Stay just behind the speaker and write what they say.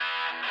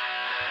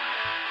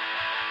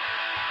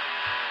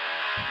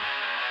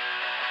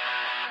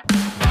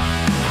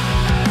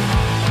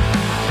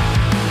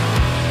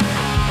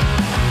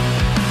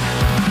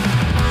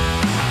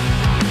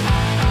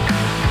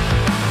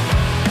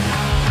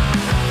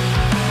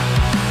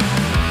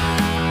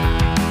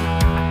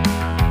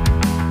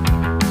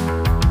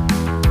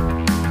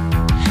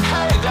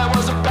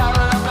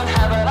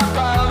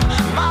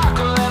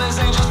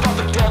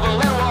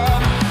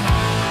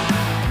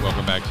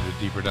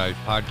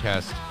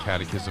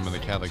Catechism of the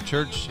Catholic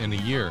Church in a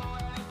year.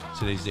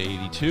 Today's day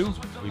 82.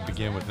 We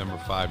begin with number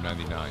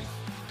 599.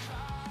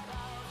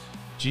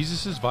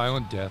 Jesus'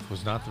 violent death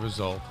was not the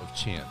result of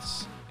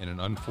chance and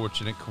an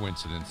unfortunate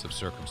coincidence of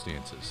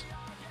circumstances,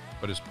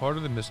 but as part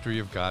of the mystery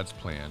of God's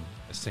plan,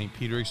 as St.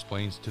 Peter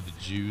explains to the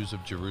Jews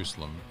of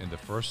Jerusalem in the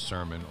first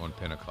sermon on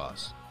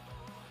Pentecost.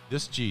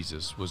 This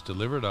Jesus was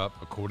delivered up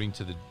according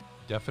to the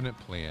definite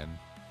plan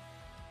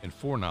and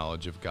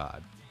foreknowledge of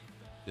God.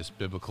 This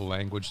biblical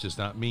language does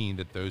not mean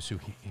that those who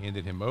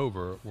handed him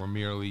over were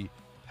merely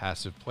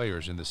passive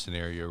players in the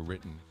scenario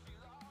written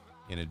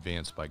in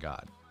advance by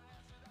God.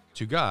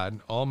 To God,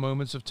 all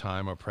moments of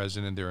time are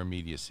present in their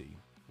immediacy.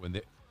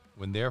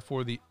 When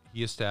therefore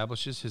he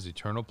establishes his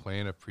eternal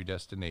plan of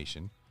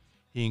predestination,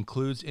 he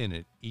includes in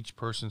it each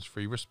person's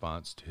free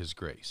response to his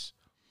grace.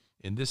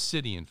 In this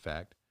city, in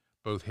fact,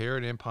 both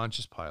Herod and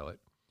Pontius Pilate,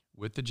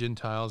 with the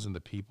Gentiles and the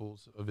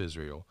peoples of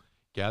Israel,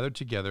 gathered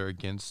together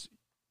against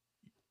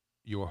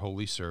your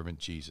holy servant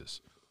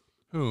Jesus,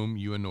 whom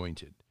you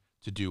anointed,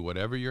 to do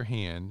whatever your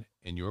hand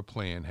and your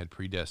plan had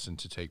predestined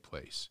to take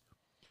place.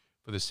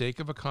 For the sake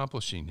of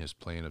accomplishing his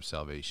plan of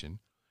salvation,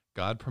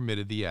 God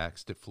permitted the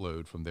acts that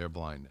flowed from their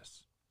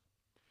blindness.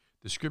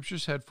 The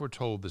Scriptures had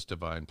foretold this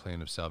divine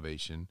plan of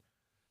salvation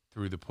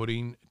through the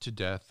putting to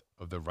death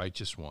of the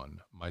righteous one,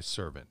 my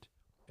servant,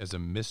 as a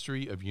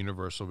mystery of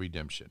universal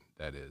redemption,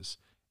 that is,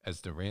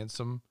 as the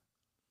ransom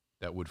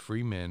that would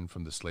free men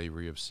from the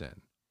slavery of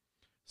sin.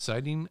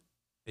 Citing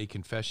a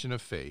confession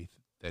of faith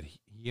that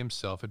he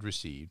himself had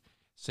received,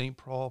 St.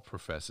 Paul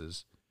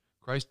professes,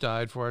 Christ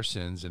died for our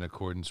sins in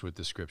accordance with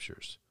the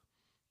Scriptures.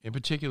 In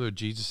particular,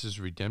 Jesus'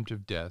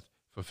 redemptive death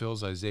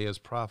fulfills Isaiah's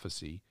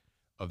prophecy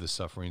of the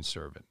suffering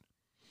servant.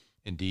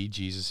 Indeed,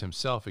 Jesus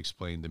himself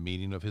explained the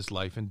meaning of his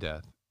life and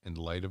death in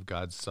the light of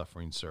God's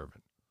suffering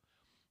servant.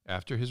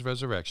 After his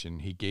resurrection,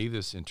 he gave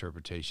this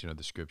interpretation of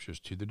the Scriptures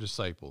to the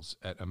disciples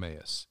at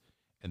Emmaus,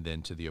 and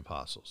then to the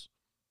apostles.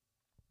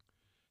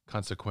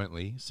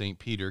 Consequently, St.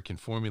 Peter can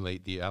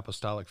formulate the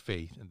apostolic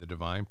faith in the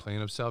divine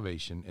plan of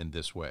salvation in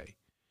this way.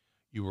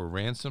 You were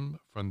ransomed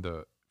from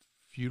the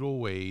feudal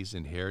ways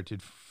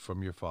inherited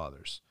from your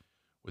fathers,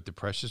 with the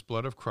precious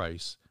blood of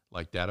Christ,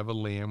 like that of a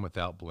lamb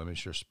without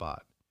blemish or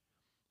spot.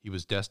 He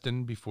was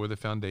destined before the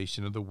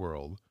foundation of the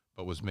world,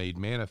 but was made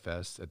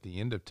manifest at the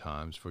end of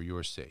times for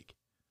your sake.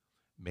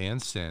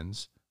 Man's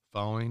sins,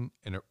 following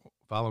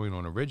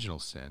on original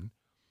sin,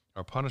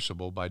 are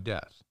punishable by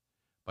death.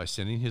 By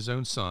sending his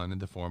own Son in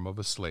the form of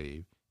a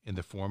slave, in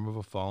the form of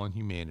a fallen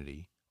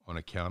humanity, on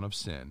account of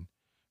sin,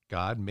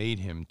 God made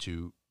him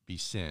to be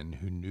sin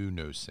who knew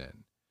no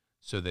sin,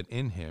 so that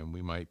in him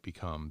we might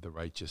become the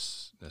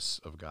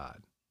righteousness of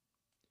God.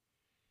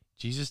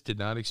 Jesus did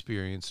not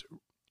experience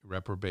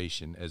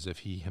reprobation as if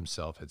he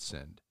himself had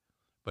sinned,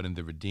 but in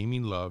the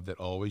redeeming love that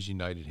always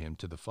united him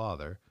to the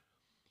Father,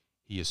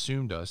 he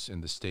assumed us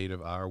in the state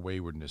of our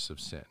waywardness of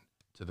sin,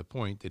 to the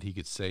point that he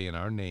could say in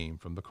our name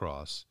from the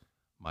cross,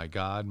 my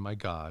God,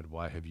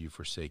 why have you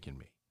forsaken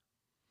me?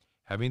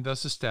 Having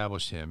thus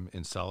established him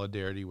in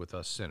solidarity with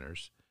us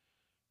sinners,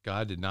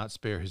 God did not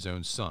spare his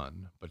own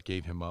Son, but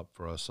gave him up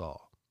for us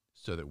all,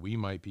 so that we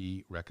might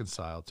be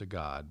reconciled to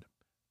God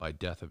by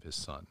death of his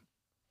Son.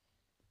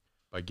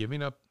 By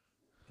giving up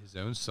his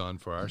own Son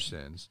for our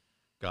sins,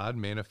 God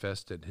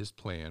manifested his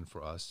plan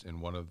for us in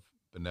one of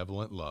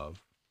benevolent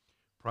love,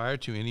 prior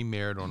to any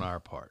merit on our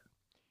part.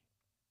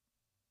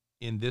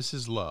 In this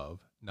is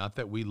love, not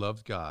that we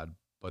loved God,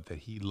 but that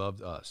he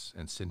loved us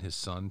and sent his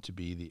Son to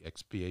be the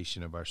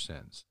expiation of our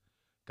sins.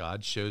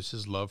 God shows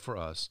his love for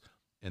us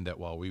in that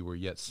while we were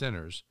yet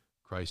sinners,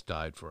 Christ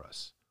died for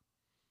us.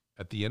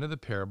 At the end of the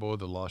parable of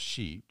the lost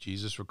sheep,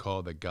 Jesus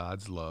recalled that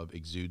God's love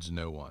excludes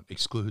no one.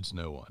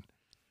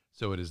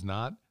 So it is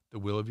not the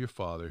will of your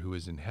Father who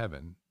is in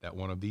heaven that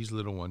one of these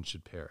little ones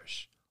should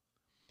perish.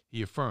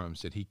 He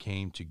affirms that he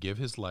came to give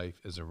his life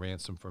as a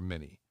ransom for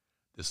many.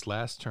 This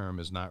last term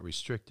is not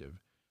restrictive,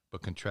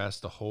 but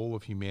contrasts the whole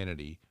of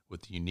humanity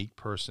with the unique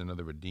person of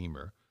the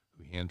Redeemer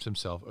who hands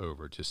himself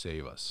over to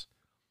save us.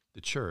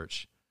 The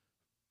Church,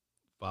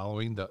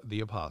 following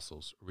the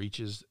apostles,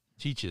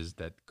 teaches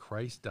that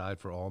Christ died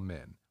for all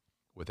men,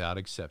 without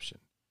exception.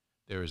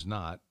 There is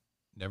not,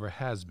 never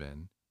has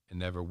been, and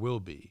never will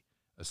be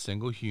a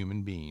single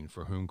human being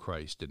for whom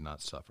Christ did not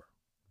suffer.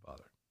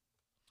 Father.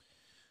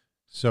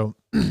 So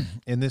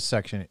in this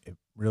section, it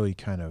really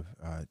kind of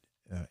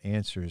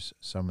answers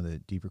some of the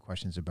deeper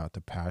questions about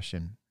the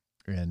passion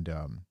and,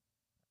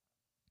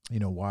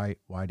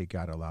 why did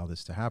God allow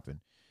this to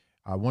happen?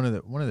 One of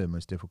the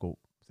most difficult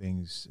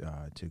things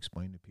to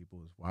explain to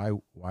people is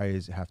why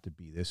does it have to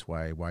be this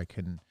way? Why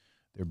couldn't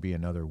there be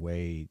another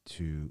way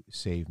to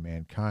save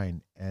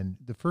mankind? And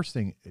the first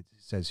thing it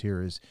says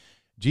here is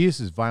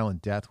Jesus'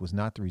 violent death was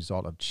not the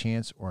result of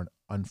chance or an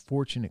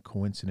unfortunate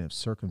coincidence of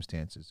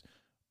circumstances,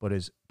 but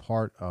is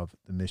part of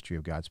the mystery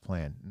of God's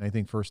plan. And I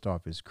think first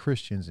off, as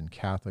Christians and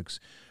Catholics,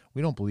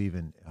 we don't believe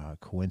in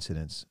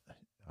coincidence.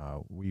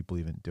 We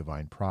believe in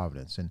divine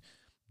providence. And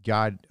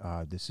God,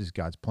 this is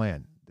God's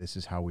plan. This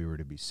is how we were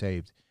to be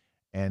saved.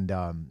 And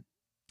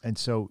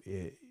so,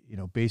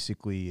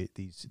 basically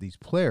these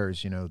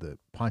players, the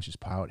Pontius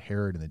Pilate,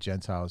 Herod, and the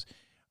Gentiles,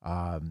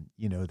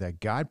 that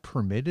God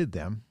permitted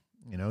them.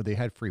 They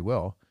had free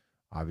will,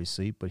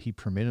 obviously, but He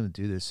permitted them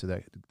to do this so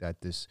that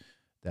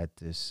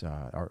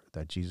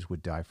Jesus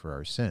would die for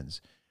our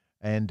sins.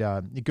 And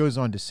it goes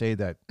on to say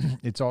that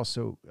it's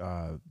also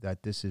that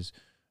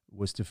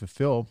was to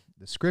fulfill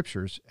the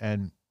Scriptures,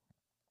 and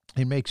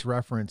it makes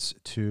reference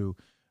to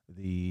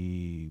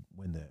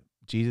when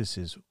Jesus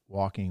is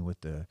walking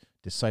with the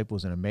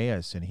disciples in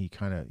Emmaus, and he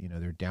kind of,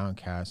 they're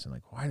downcast and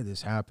like, why did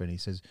this happen? He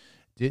says,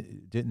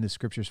 didn't the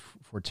Scriptures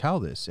foretell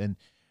this? And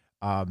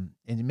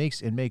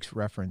it makes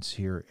reference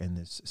here in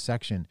this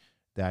section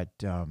that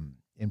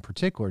in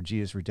particular,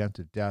 Jesus'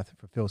 redemptive death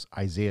fulfills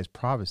Isaiah's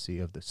prophecy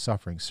of the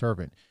suffering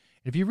servant.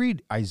 If you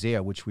read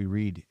Isaiah, which we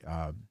read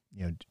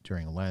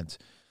during Lent,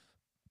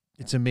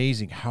 it's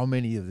amazing how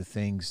many of the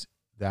things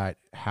that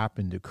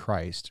happened to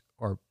Christ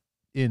are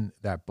in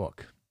that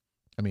book.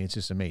 I mean, it's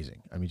just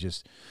amazing. I mean,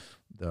 just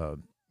the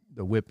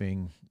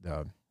whipping,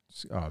 the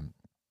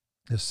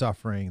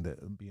suffering, the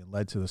being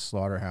led to the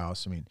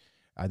slaughterhouse. I mean,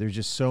 there's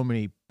just so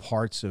many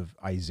parts of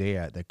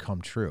Isaiah that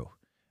come true,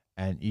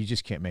 and you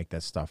just can't make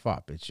that stuff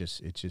up. It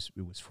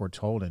was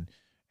foretold,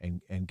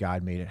 and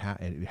God made it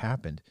it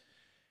happened.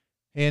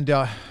 And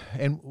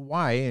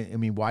why? I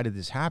mean, why did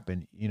this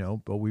happen?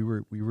 But we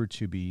were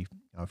to be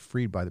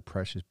freed by the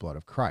precious blood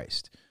of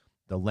Christ,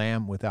 the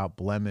Lamb without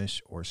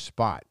blemish or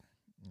spot.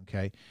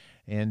 Okay,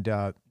 and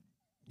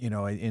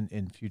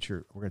in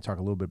future we're going to talk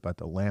a little bit about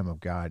the Lamb of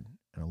God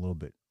and a little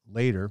bit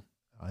later,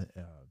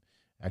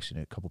 actually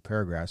in a couple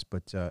paragraphs.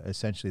 But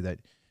essentially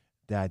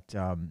that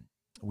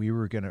we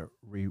were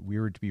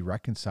to be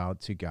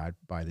reconciled to God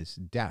by this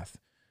death,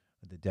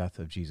 the death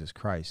of Jesus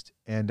Christ,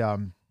 and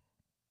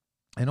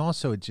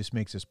also it just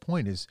makes this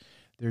point is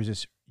there's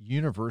this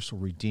universal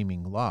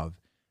redeeming love,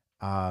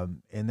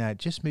 and that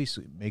just makes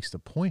the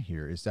point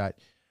here is that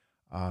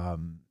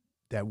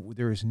that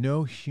there is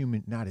not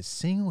a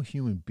single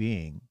human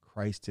being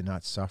Christ did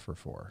not suffer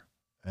for.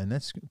 And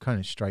that's kind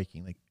of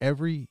striking. Like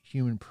every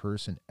human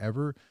person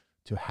ever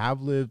to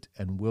have lived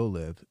and will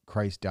live,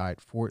 Christ died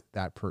for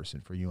that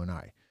person, for you and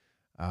I.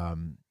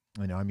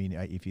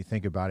 If you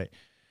think about it,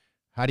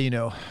 how do you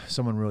know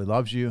someone really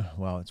loves you?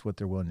 Well, it's what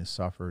they're willing to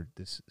suffer.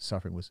 This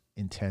suffering was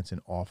intense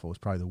and awful. It was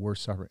probably the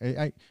worst suffering.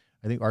 I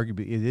think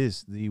arguably it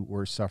is the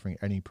worst suffering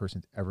any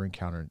person's ever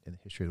encountered in the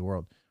history of the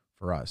world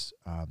for us,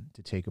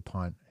 to take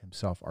upon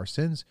himself our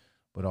sins,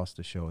 but also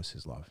to show us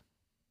his love.